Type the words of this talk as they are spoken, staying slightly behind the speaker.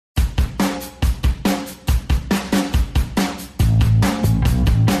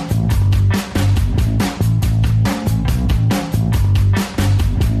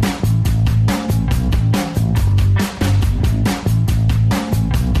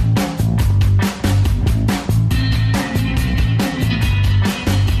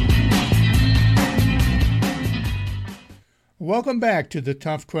welcome back to the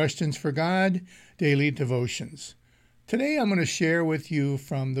Tough Questions for God Daily Devotions. Today I'm going to share with you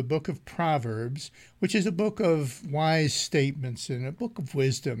from the book of Proverbs, which is a book of wise statements and a book of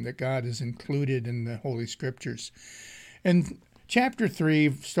wisdom that God has included in the Holy Scriptures. And chapter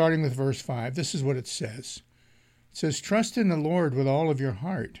 3, starting with verse 5, this is what it says. It says, "Trust in the Lord with all of your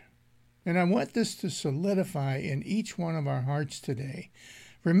heart." And I want this to solidify in each one of our hearts today.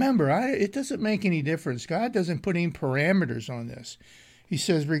 Remember, it doesn't make any difference. God doesn't put any parameters on this. He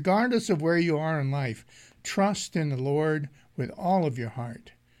says, regardless of where you are in life, trust in the Lord with all of your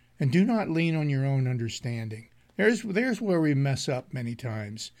heart. And do not lean on your own understanding. There's where we mess up many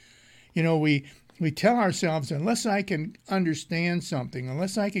times. You know, we tell ourselves, unless I can understand something,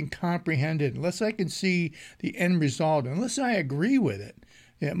 unless I can comprehend it, unless I can see the end result, unless I agree with it,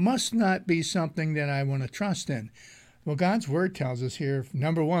 it must not be something that I want to trust in. Well, God's Word tells us here,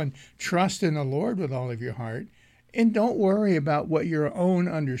 number one, trust in the Lord with all of your heart, and don't worry about what your own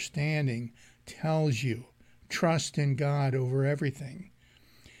understanding tells you. Trust in God over everything.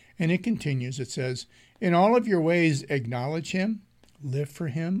 And it continues, it says, in all of your ways acknowledge Him, live for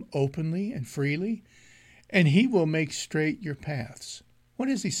Him openly and freely, and He will make straight your paths. What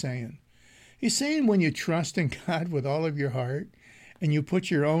is He saying? He's saying when you trust in God with all of your heart, and you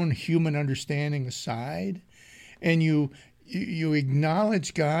put your own human understanding aside, and you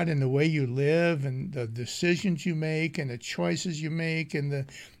acknowledge God in the way you live and the decisions you make and the choices you make and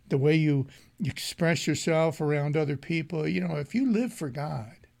the way you express yourself around other people. You know, if you live for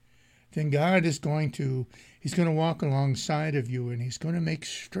God, then God is He's going to walk alongside of you, and He's going to make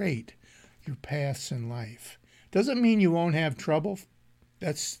straight your paths in life. Doesn't mean you won't have trouble.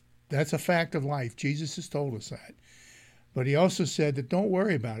 That's a fact of life. Jesus has told us that. But He also said that don't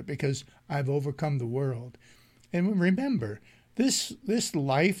worry about it because I've overcome the world. And remember, this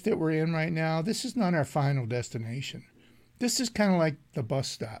life that we're in right now, this is not our final destination. This is kind of like the bus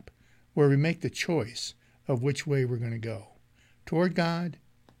stop where we make the choice of which way we're going to go, toward God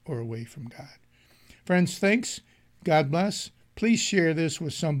or away from God. Friends, thanks. God bless. Please share this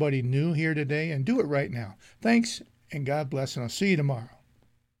with somebody new here today and do it right now. Thanks, and God bless, and I'll see you tomorrow.